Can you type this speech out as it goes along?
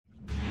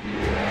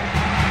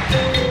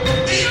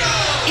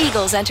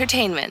Eagles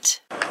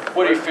Entertainment.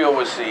 What do you feel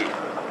was the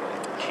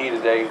key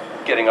today,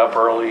 getting up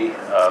early,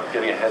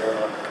 getting ahead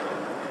early?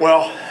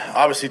 Well,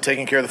 obviously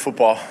taking care of the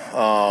football,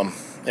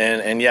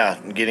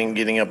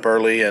 getting up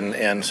early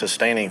and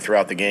sustaining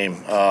throughout the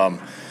game.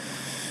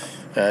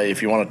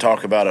 If you want to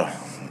talk about a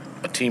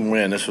team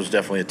win, this was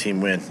definitely a team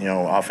win. You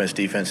know, offense,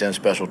 defense, and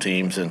special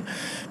teams.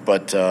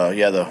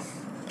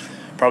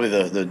 Probably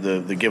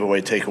the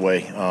giveaway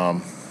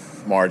takeaway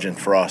margin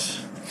for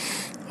us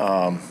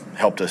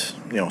helped us,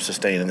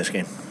 sustain in this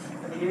game. The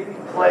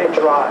 80-play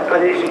drive, the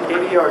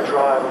 80-yard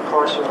drive, and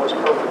Carson was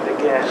perfect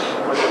again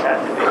when he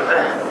had to be,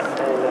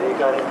 and he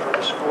got in for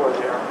the score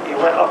there. He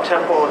went up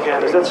tempo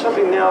again. Is that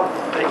something now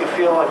that you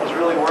feel like is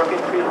really working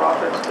for your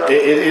offense?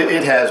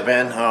 It has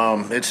been.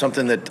 It's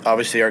something that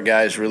obviously our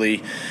guys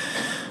really,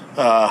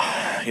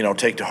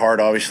 take to heart,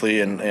 obviously,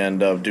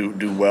 and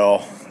do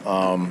well.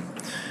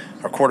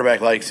 Our quarterback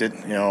likes it.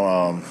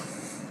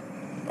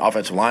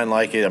 Offensive line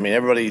like it. I mean,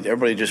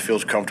 everybody just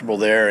feels comfortable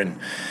there, and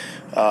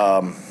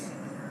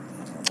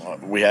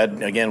we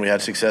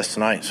had success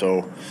tonight.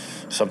 So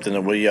something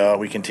that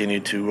we continue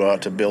to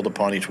build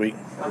upon each week.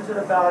 What is it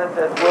about it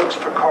that works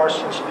for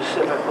Carson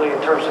specifically in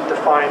terms of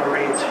defined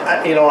reads?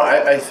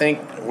 I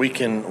think we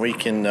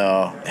can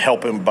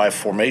help him by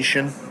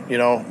formation.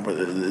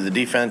 The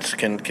defense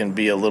can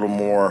be a little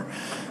more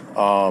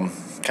kind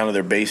of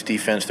their base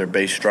defense, their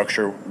base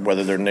structure,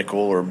 whether they're nickel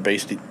or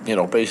base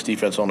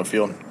defense on the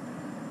field.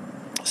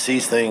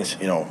 Sees things,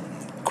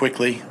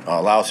 quickly,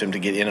 allows him to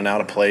get in and out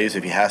of plays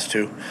if he has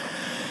to.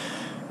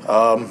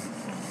 And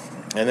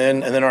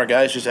then our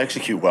guys just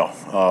execute well.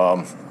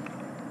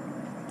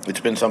 It's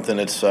been something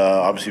that's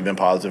obviously been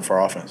positive for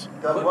our offense.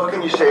 Doug, what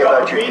can you say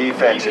about your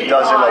defense? It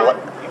doesn't.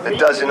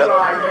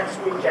 Next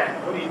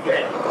weekend. What do you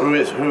think? Who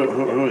is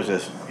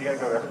this? You gotta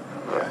go there.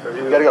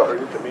 You gotta go. Are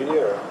you the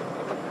media or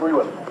who are you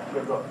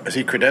with? Is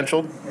he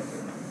credentialed?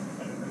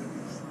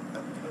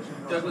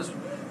 Douglas.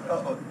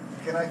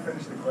 Can I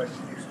finish the question?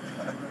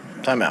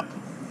 Time out.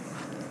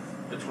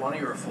 A 20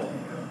 or a full?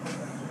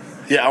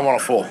 Yeah, I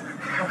want a full.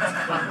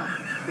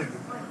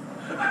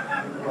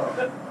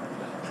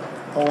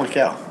 Holy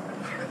cow.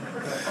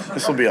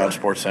 This will be on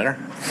SportsCenter.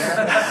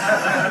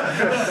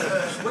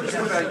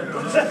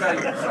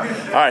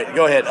 All right,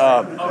 go ahead.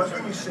 What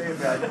can you say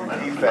about your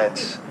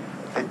defense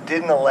that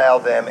didn't allow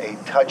them a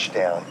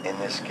touchdown in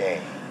this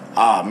game?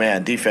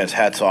 Man, defense,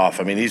 hats off.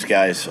 I mean, these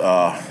guys,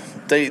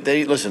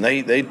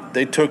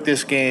 they took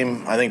this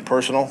game, I think,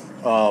 personal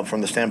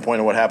from the standpoint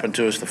of what happened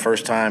to us the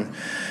first time,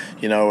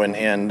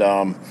 and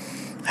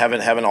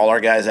having all our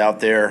guys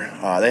out there.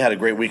 They had a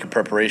great week of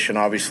preparation,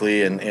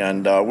 obviously,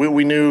 and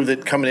we knew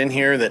that coming in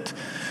here that,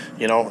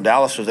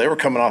 Dallas they were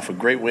coming off a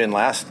great win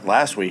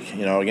last week,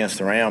 against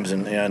the Rams,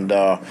 and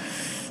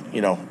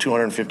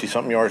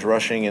 250-something yards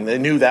rushing, and they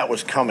knew that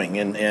was coming,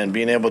 and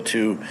being able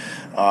to,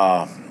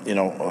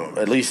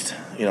 at least,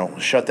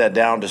 shut that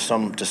down to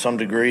some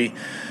degree.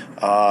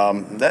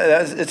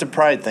 It's a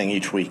pride thing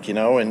each week,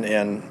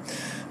 and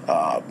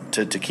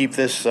to keep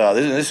this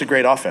is a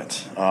great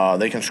offense.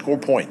 They can score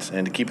points,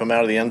 and to keep them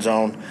out of the end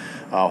zone,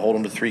 hold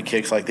them to 3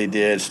 kicks like they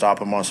did, stop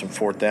them on some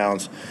 4th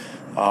downs.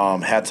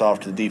 Hats off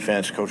to the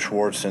defense, Coach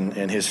Schwartz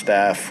and his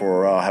staff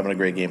for having a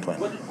great game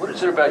plan. What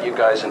is it about you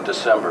guys in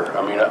December?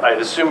 I mean,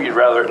 I'd assume you'd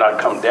rather not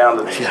come down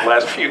to these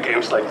last few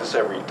games like this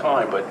every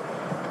time, but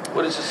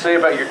what does it say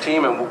about your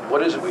team, and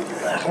what is it with you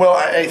guys? Well,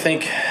 I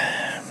think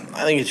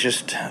it's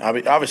just,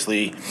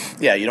 obviously,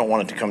 you don't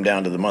want it to come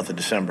down to the month of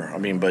December. I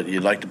mean, but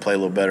you'd like to play a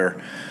little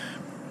better,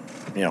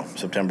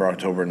 September,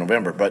 October, and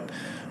November. But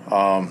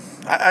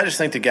I just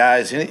think the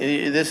guys,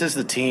 this is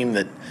the team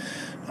that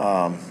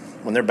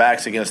when their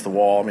back's against the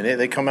wall, I mean,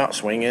 they come out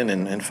swinging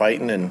and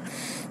fighting and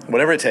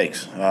whatever it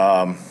takes.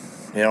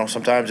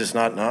 Sometimes it's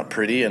not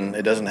pretty, and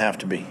it doesn't have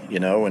to be,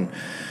 and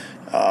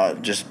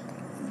just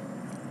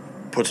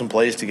put some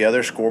plays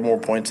together, score more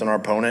points than our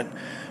opponent,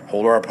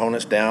 hold our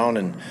opponents down,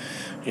 and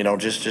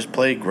just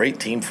play great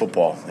team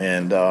football.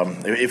 And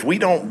if we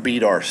don't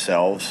beat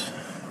ourselves,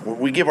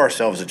 we give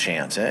ourselves a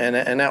chance,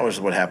 and that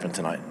was what happened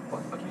tonight.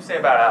 What can you say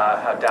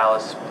about how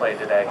Dallas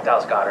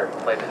Goedert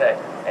played today,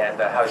 and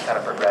how he's kind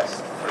of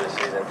progressed through the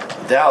season?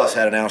 Dallas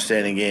had an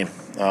outstanding game,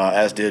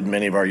 as did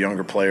many of our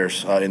younger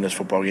players in this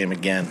football game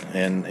again.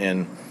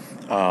 And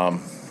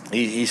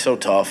he's so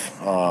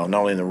tough, not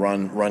only in the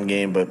run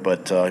game,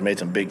 but he made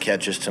some big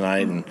catches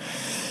tonight and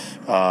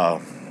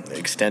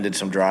extended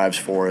some drives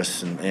for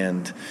us,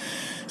 and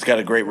he's got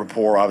a great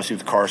rapport, obviously,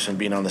 with Carson,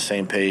 being on the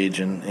same page,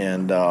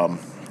 and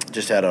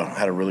just had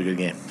a really good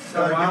game.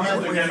 Miles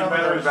has been getting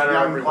better and better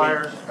every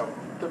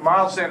week.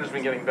 Miles Sanders has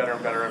been getting better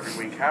and better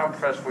every week. How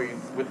impressed were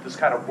you with this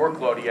kind of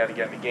workload he had to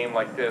get in a game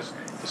like this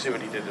to see what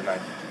he did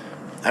tonight?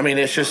 I mean,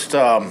 it's just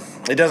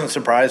it doesn't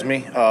surprise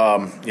me.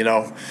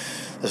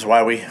 This is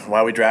why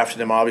we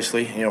drafted him,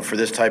 obviously, for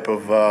this type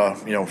of,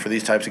 for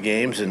these types of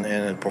games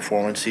and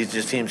performance. He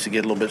just seems to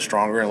get a little bit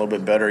stronger and a little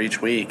bit better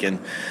each week. And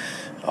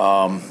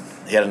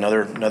he had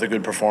another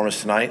good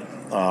performance tonight.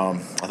 I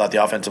thought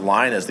the offensive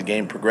line, as the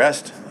game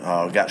progressed,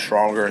 got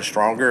stronger and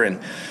stronger. And,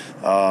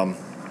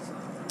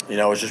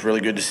 it was just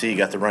really good to see. He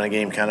got the running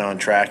game kind of on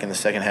track in the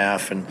second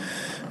half,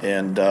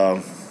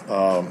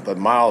 but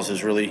Miles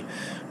is really,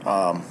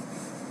 kind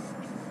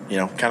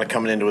of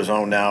coming into his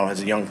own now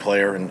as a young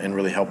player and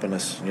really helping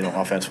us,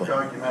 offensively.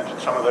 Doug, you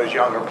mentioned some of those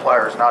younger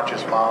players, not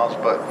just Miles,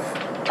 but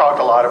talked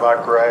a lot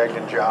about Greg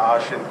and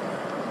Josh. And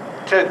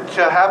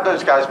to have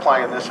those guys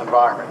playing in this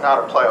environment, not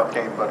a playoff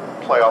game, but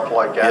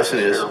playoff-like Yes, it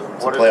is.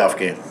 It's a playoff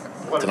game.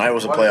 Tonight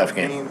was a playoff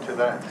game. What does it mean to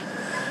them?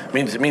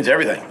 It means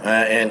everything,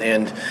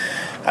 and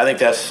I think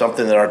that's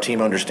something that our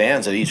team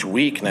understands. That each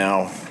week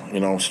now,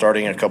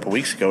 starting a couple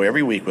weeks ago,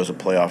 every week was a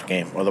playoff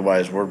game.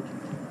 Otherwise, we're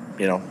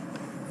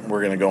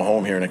going to go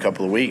home here in a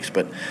couple of weeks.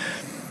 But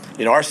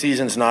our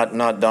season's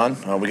not done.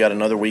 We got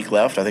another week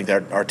left. I think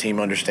our team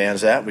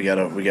understands that. We got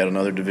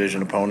another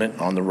division opponent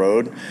on the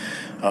road,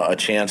 a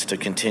chance to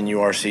continue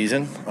our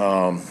season.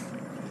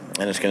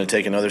 And it's going to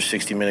take another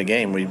 60-minute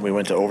game. We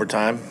went to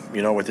overtime,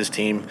 with this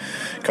team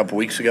a couple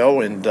weeks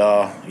ago, and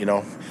our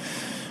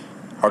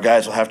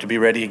guys will have to be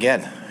ready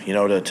again,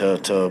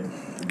 to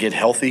get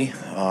healthy,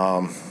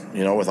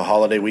 with a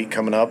holiday week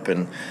coming up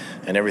and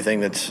everything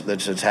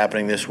that's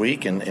happening this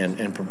week,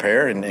 and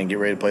prepare and get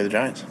ready to play the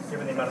Giants.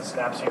 Given the amount of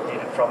snaps you've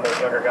needed from those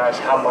younger guys,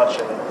 how much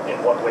and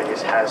in what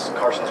ways has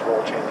Carson's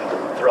role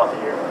changed throughout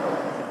the year?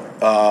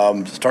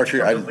 Start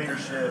your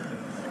Leadership.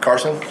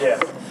 Carson? Yeah.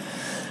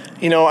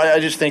 I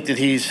just think that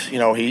he's,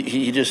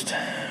 he just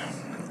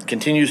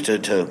continues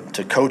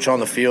to coach on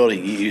the field.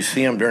 You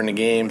see him during the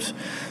games,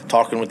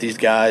 talking with these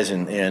guys,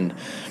 and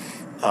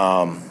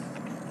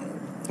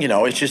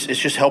it's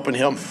just helping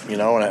him,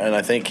 and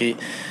I think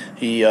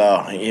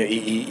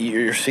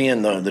you're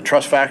seeing the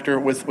trust factor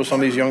with some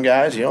of these young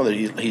guys. That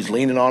he's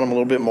leaning on them a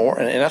little bit more,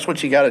 and that's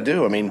what you got to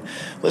do.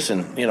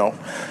 Listen,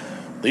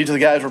 these are the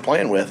guys we're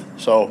playing with,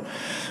 so.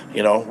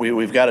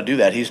 We've got to do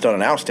that. He's done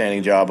an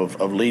outstanding job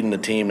of leading the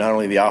team, not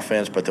only the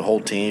offense but the whole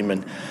team,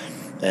 and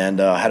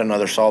had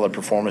another solid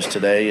performance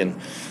today. And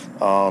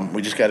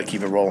we just got to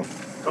keep it rolling.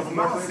 So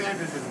Miles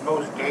Sanders is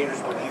most dangerous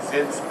when he's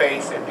in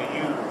space, and do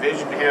you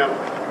envision him,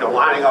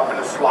 lining up in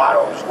the slot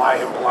or just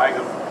lying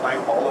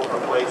all over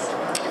the place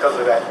because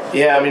of that?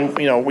 Yeah,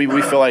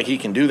 we feel like he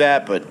can do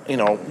that, but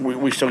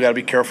we still got to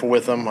be careful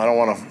with him. I don't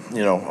want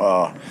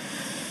to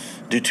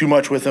do too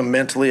much with him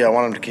mentally. I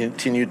want him to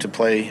continue to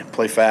play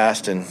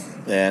fast and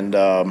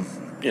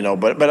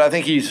but I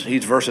think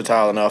he's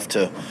versatile enough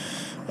to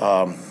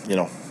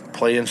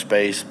play in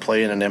space,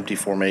 play in an empty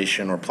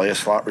formation, or play a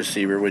slot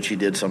receiver, which he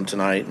did some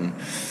tonight. And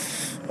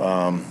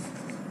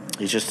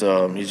he's just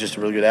a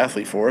really good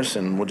athlete for us,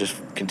 and we'll just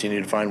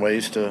continue to find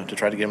ways to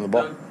try to get him the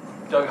ball.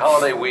 Doug,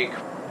 holiday week,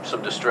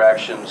 some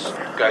distractions.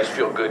 Guys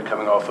feel good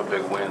coming off a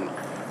big win.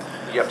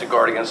 You have to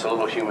guard against a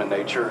little human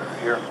nature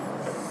here.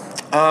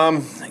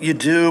 You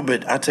do,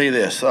 but I tell you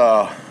this: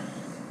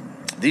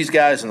 these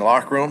guys in the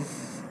locker room,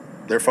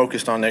 they're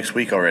focused on next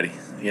week already.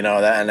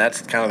 And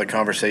that's kind of the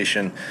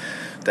conversation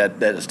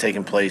that is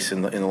taking place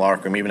in the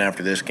locker room, even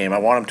after this game. I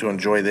want them to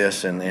enjoy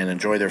this and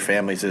enjoy their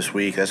families this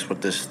week. That's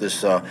what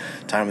this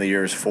time of the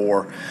year is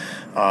for.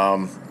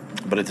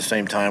 But at the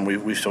same time,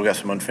 we've still got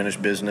some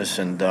unfinished business,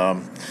 and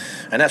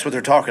that's what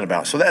they're talking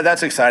about. So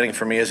that's exciting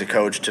for me as a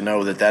coach to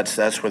know that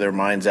that's where their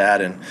mind's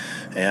at, and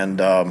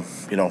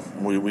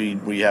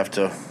we have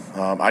to.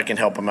 I can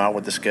help them out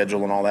with the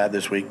schedule and all that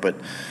this week, but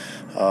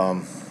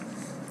I'm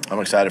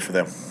excited for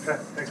them. Okay,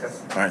 thanks,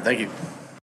 guys. All right, thank you.